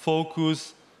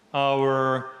focus,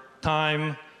 our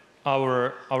time,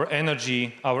 our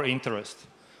energy, our interest.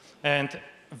 And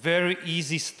very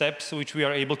easy steps which we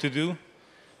are able to do,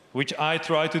 which I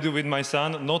try to do with my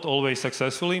son, not always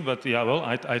successfully, but yeah, well,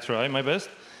 I try my best,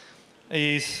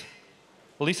 is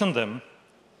listen them,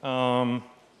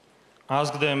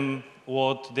 ask them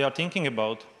what they are thinking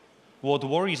about, what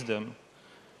worries them.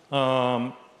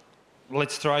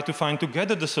 Let's try to find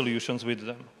together the solutions with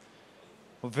them.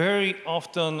 Very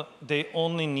often, they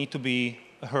only need to be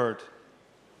heard.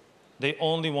 They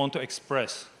only want to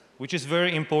express, which is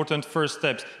very important first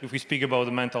steps if we speak about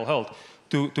the mental health,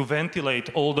 to ventilate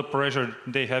all the pressure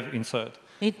they have inside.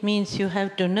 It means you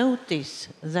have to notice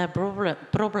the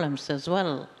problems as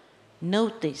well.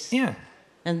 Notice. Yeah.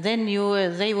 And then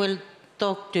they will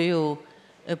talk to you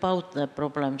about the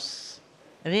problems.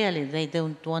 Really, they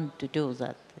don't want to do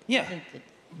that. Yeah,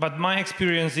 but my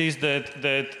experience is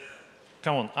that,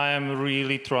 come on, I am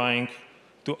really trying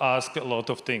to ask a lot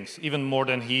of things, even more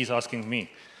than he's asking me.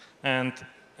 And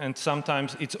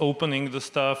sometimes it's opening the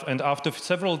stuff, and after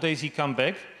several days he comes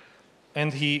back,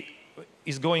 and he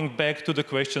is going back to the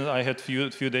question I had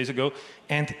a few days ago,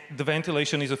 and the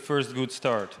ventilation is a first good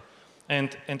start.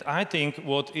 And I think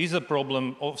what is a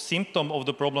symptom of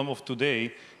the problem of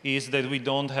today is that we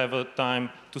don't have a time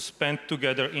to spend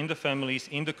together in the families,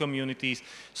 in the communities.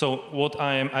 So what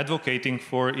I am advocating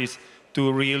for is to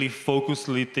really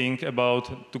focusedly think about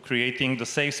creating the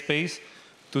safe space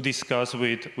to discuss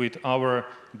with our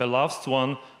beloved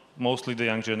one, mostly the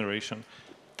young generation.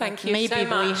 Thank you so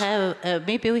much.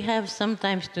 Maybe we have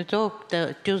sometimes to talk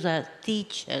to the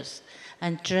teachers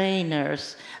and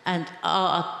trainers and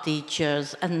art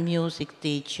teachers and music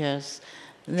teachers.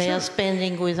 They are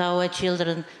spending with our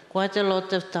children quite a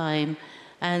lot of time,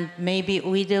 and maybe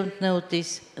we don't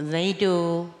notice. They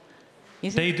do.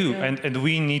 They do, and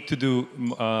we need to do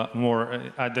more.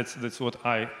 That's what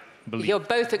I believe. You're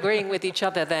both agreeing with each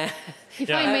other there. If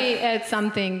I may add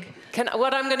something.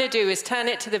 What I'm going to do is turn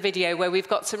it to the video where we've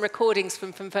got some recordings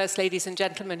from First Ladies and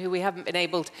Gentlemen who we haven't been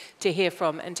able to hear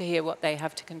from, and to hear what they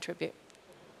have to contribute.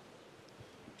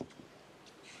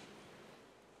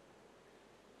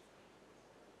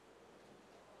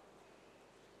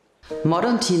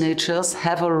 Modern teenagers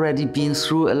have already been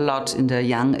through a lot in their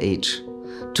young age.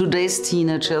 Today's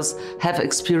teenagers have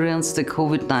experienced the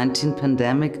COVID-19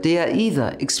 pandemic. They are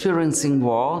either experiencing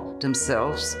war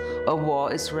themselves, or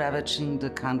war is ravaging the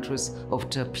countries of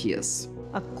their peers.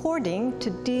 According to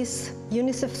this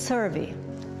UNICEF survey,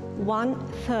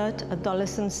 1/3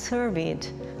 adolescents surveyed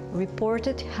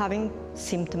reported having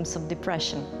symptoms of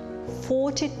depression.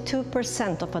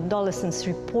 42% of adolescents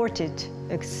reported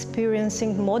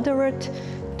experiencing moderate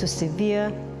to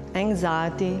severe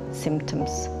anxiety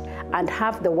symptoms. And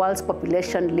half the world's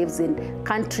population lives in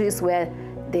countries where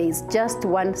there is just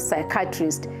one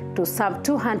psychiatrist to serve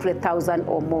 200,000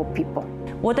 or more people.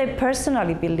 What I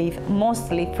personally believe,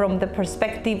 mostly from the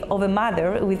perspective of a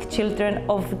mother with children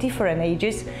of different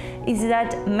ages, is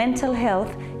that mental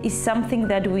health is something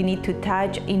that we need to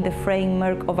touch in the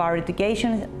framework of our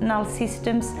educational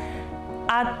systems,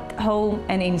 at home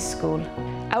and in school.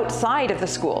 Outside of the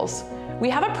schools, we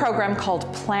have a program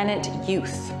called Planet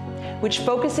Youth, which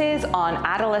focuses on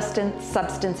adolescent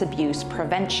substance abuse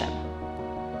prevention.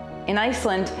 In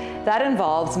Iceland, that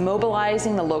involves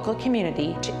mobilizing the local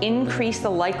community to increase the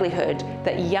likelihood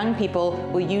that young people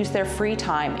will use their free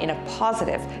time in a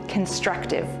positive,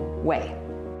 constructive way.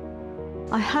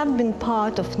 I have been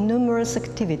part of numerous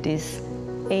activities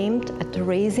aimed at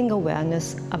raising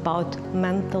awareness about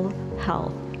mental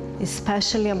health,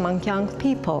 especially among young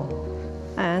people,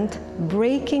 and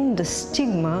breaking the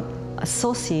stigma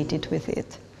associated with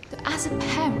it. As a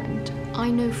parent, I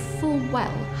know full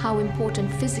well how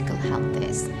important physical health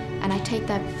is, and I take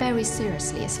that very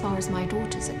seriously as far as my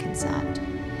daughters are concerned.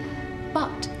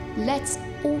 But let's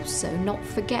also not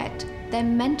forget their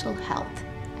mental health.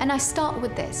 And I start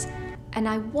with this, and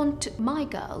I want my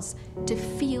girls to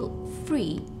feel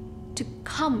free to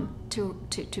come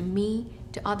to me,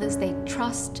 to others they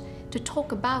trust, to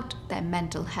talk about their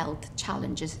mental health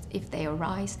challenges if they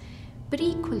arise, but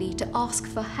equally to ask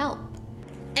for help.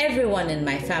 Everyone in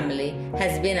my family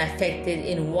has been affected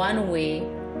in one way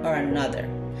or another.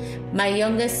 My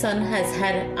youngest son has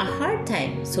had a hard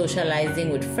time socializing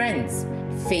with friends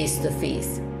face to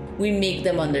face. We make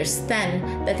them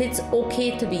understand that it's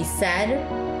okay to be sad,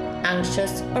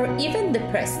 anxious, or even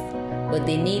depressed, but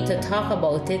they need to talk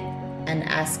about it and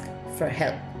ask for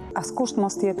help. Askush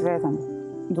mos jetë vetëm,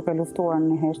 duke luftuar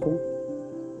në heshti.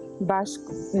 Bashk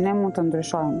ne mund të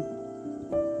ndryshojmë.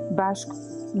 Bashk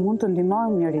mund të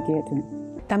ndihmojmë njëri tjetrin.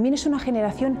 También es una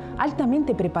generación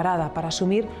altamente preparada para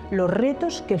asumir los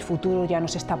retos que el futuro ya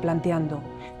nos está planteando.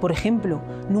 Por ejemplo,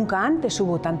 nunca antes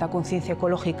hubo tanta conciencia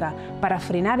ecológica para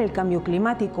frenar el cambio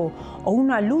climático o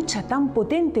una lucha tan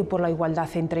potente por la igualdad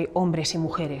entre hombres y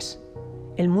mujeres.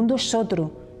 El mundo es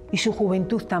otro y su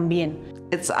juventud también.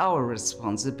 It's our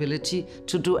responsibility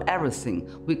to do everything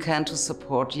we can to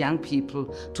support young people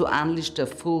to unleash their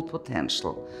full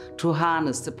potential, to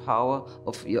harness the power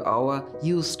of our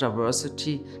youth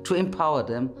diversity, to empower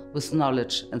them with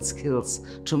knowledge and skills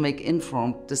to make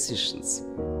informed decisions.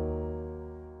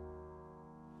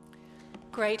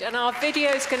 Great, and our video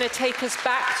is going to take us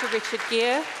back to Richard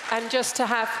Gere and just to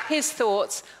have his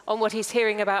thoughts on what he's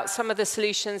hearing about some of the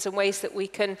solutions and ways that we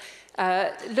can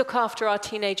look after our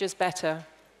teenagers better.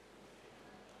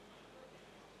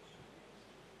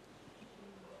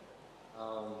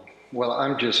 Well,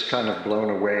 I'm just kind of blown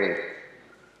away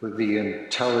with the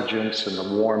intelligence and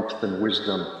the warmth and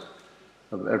wisdom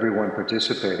of everyone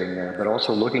participating there, but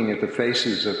also looking at the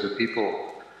faces of the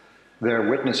people there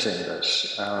witnessing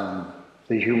this.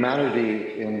 The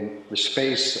humanity in the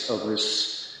space of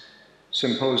this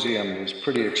symposium is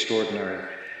pretty extraordinary.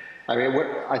 I mean,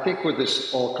 I think what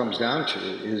this all comes down to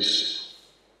is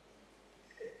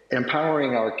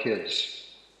empowering our kids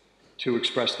to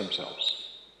express themselves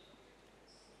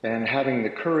and having the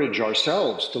courage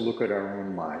ourselves to look at our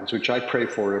own minds, which I pray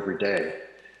for every day,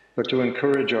 but to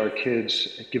encourage our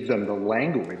kids, give them the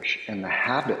language and the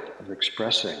habit of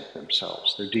expressing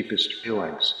themselves, their deepest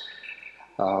feelings.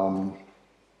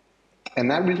 And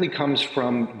that really comes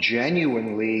from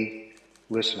genuinely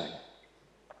listening.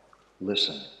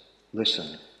 Listen,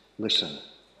 listen, listen.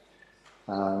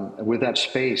 With that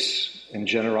space and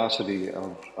generosity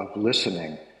of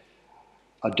listening,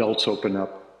 adults open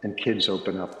up and kids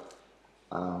open up.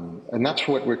 And that's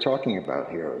what we're talking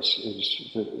about here.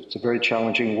 It's a very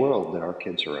challenging world that our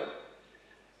kids are in.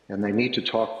 And they need to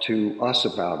talk to us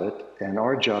about it. And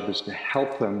our job is to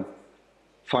help them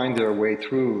find their way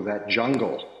through that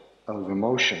jungle of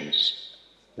emotions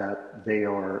that they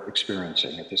are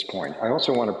experiencing at this point. I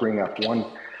also want to bring up one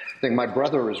thing. My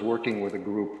brother is working with a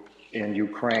group in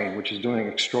Ukraine, which is doing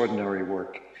extraordinary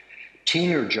work.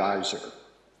 Teenergizer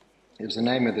is the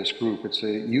name of this group. It's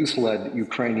a youth-led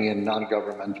Ukrainian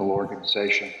non-governmental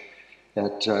organization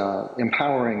that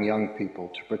empowering young people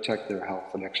to protect their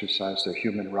health and exercise their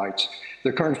human rights.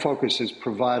 Their current focus is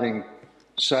providing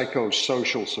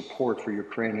psychosocial support for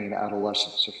Ukrainian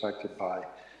adolescents affected by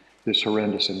this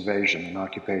horrendous invasion and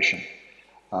occupation.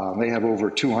 They have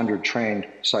over 200 trained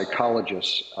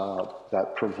psychologists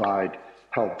that provide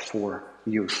help for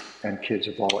youth and kids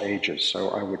of all ages. So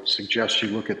I would suggest you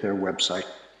look at their website.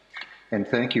 And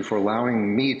thank you for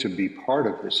allowing me to be part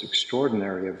of this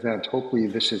extraordinary event. Hopefully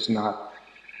this is not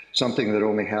something that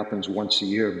only happens once a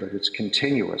year, but it's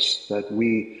continuous, that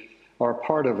we are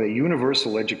part of a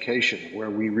universal education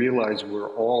where we realize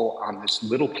we're all on this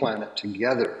little planet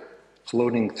together,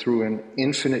 floating through an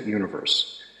infinite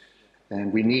universe,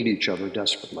 and we need each other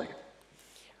desperately.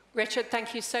 Richard,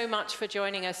 thank you so much for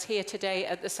joining us here today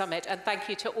at the summit, and thank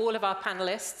you to all of our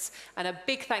panelists, and a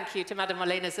big thank you to Madam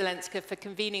Olena Zelenska for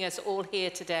convening us all here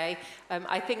today.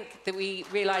 I think that we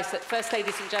realise that First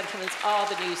Ladies and Gentlemen are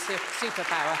the new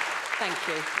superpower. Thank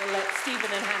you. We'll let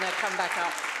Stephen and Hannah come back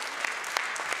up.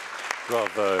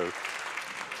 Bravo.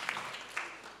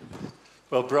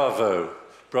 Well, bravo.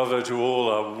 Bravo to all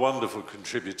our wonderful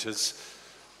contributors,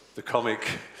 the comic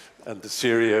and the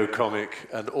serio-comic,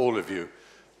 and all of you.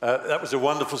 That was a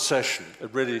wonderful session, a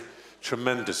really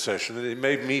tremendous session, and it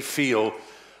made me feel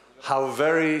how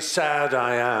very sad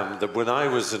I am that when I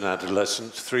was an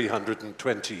adolescent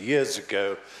 320 years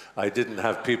ago, I didn't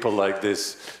have people like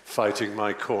this fighting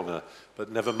my corner.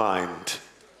 But never mind.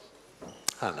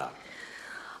 Hannah.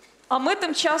 А ми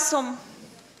тим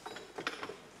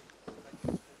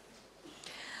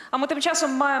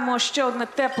часом маємо ще одне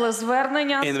тепле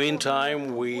звернення. In the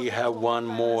meantime, we have one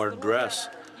more address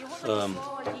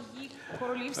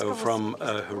from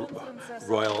Her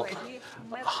Royal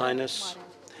Highness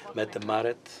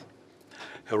Mette-Marit,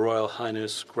 Her Royal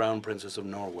Highness Crown Princess of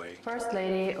Norway. First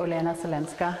Lady Olena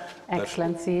Zelenska,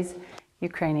 Excellencies,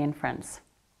 Ukrainian friends.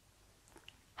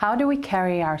 How do we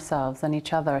carry ourselves and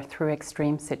each other through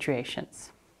extreme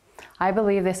situations? I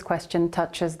believe this question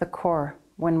touches the core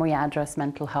when we address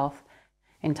mental health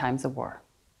in times of war.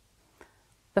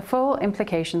 The full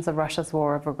implications of Russia's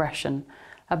war of aggression,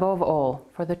 above all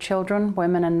for the children,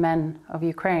 women and men of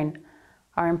Ukraine,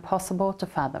 are impossible to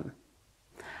fathom.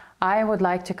 I would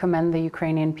like to commend the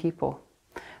Ukrainian people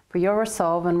for your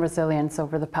resolve and resilience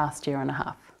over the past year and a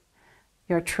half.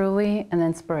 You're truly an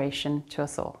inspiration to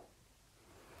us all.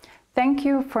 Thank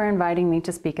you for inviting me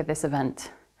to speak at this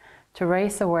event, to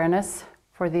raise awareness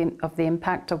of the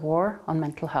impact of war on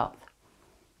mental health.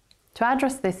 To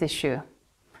address this issue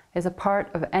is a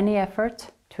part of any effort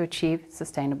to achieve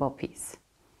sustainable peace.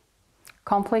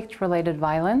 Conflict-related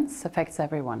violence affects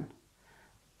everyone,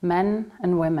 men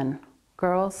and women,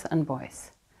 girls and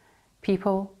boys,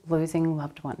 people losing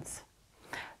loved ones,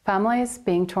 families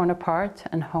being torn apart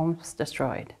and homes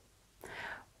destroyed.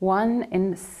 1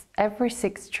 in every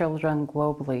 6 children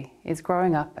globally is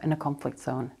growing up in a conflict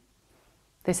zone.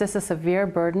 This is a severe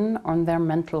burden on their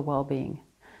mental well-being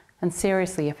and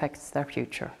seriously affects their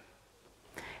future.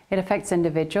 It affects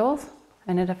individuals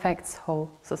and it affects whole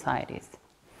societies.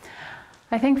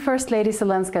 I think First Lady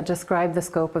Zelenska described the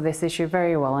scope of this issue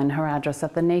very well in her address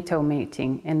at the NATO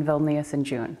meeting in Vilnius in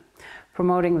June,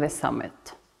 promoting this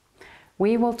summit.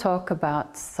 We will talk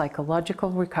about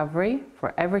psychological recovery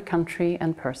for every country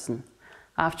and person.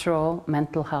 After all,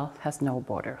 mental health has no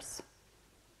borders.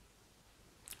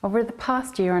 Over the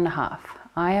past year and a half,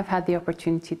 I have had the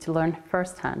opportunity to learn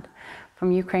firsthand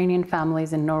from Ukrainian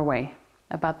families in Norway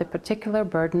about the particular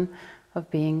burden of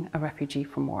being a refugee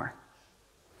from war.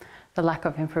 The lack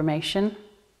of information,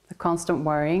 the constant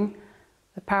worrying,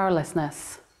 the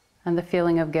powerlessness, and the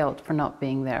feeling of guilt for not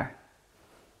being there.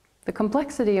 The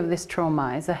complexity of this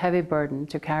trauma is a heavy burden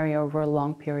to carry over a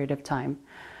long period of time,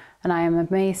 and I am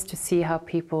amazed to see how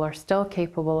people are still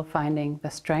capable of finding the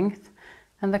strength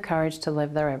and the courage to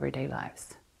live their everyday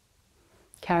lives,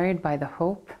 carried by the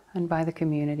hope and by the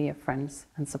community of friends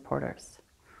and supporters.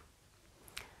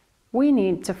 We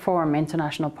need to form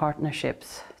international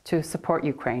partnerships to support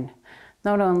Ukraine,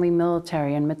 not only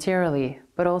military and materially,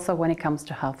 but also when it comes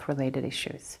to health-related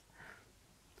issues.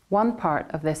 One part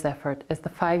of this effort is the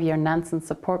 5-year Nansen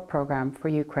support program for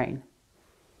Ukraine.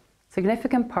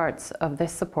 Significant parts of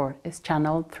this support is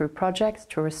channeled through projects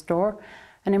to restore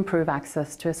and improve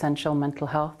access to essential mental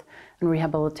health and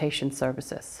rehabilitation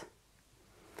services.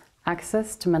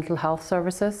 Access to mental health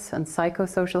services and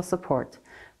psychosocial support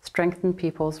strengthen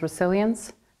people's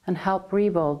resilience and help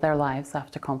rebuild their lives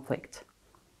after conflict.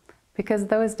 Because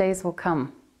those days will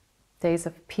come, days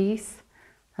of peace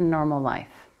and normal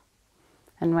life.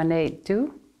 And when they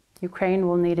do, Ukraine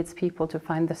will need its people to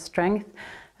find the strength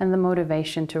and the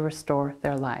motivation to restore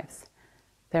their lives,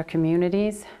 their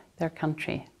communities, their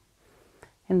country.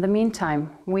 In the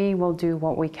meantime, we will do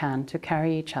what we can to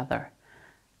carry each other,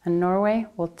 and Norway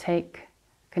will take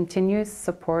continuous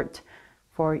support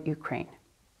for Ukraine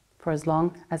for as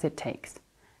long as it takes.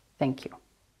 Thank you.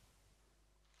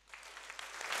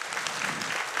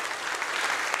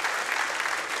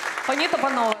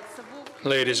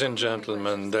 Ladies and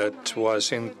gentlemen, that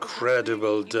was an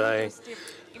incredible day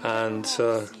and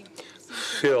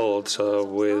filled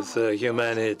with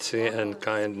humanity and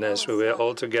kindness. We were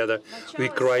all together. We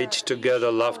cried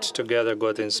together, laughed together,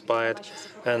 got inspired,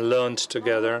 and learned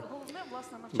together.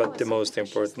 But the most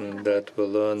important, that we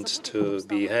learned to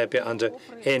be happy under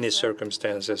any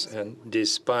circumstances and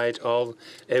despite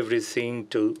everything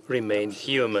to remain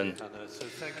human.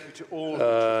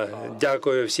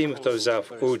 Дякую всім, хто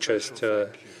взяв участь.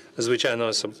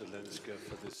 Звичайно,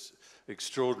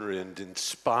 extraordinary and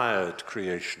inspired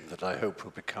creation that I hope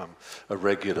will become a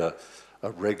regular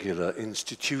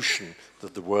institution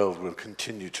that the world will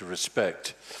continue to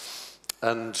respect.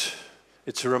 And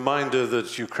it's a reminder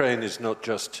that Ukraine is not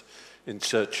just in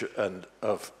search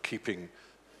of keeping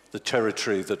the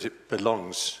territory that it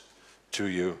belongs to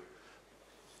you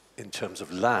in terms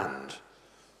of land,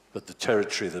 but the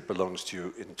territory that belongs to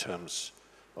you in terms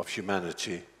of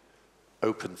humanity,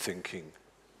 open thinking,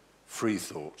 free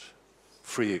thought,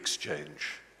 free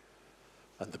exchange,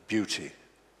 and the beauty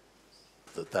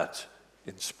that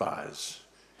inspires.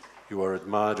 You are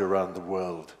admired around the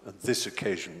world, and this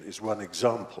occasion is one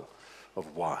example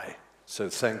of why. So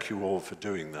thank you all for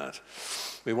doing that.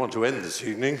 We want to end this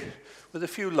evening with a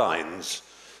few lines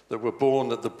that were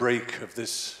born at the break of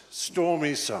this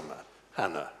stormy summer.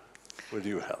 Hannah, will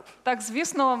you help? Так,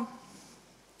 звісно,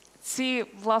 ці,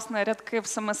 власне, рядки в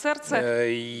саме серце.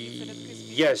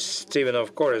 Yes, Stephen,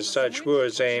 of course, such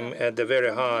words aim at the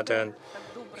very heart and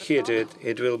hit it.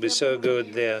 It will be so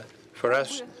good there for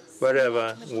us,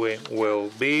 wherever we will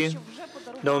be.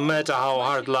 No matter how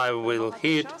hard life will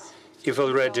hit, if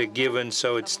already given,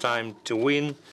 so it's time to win.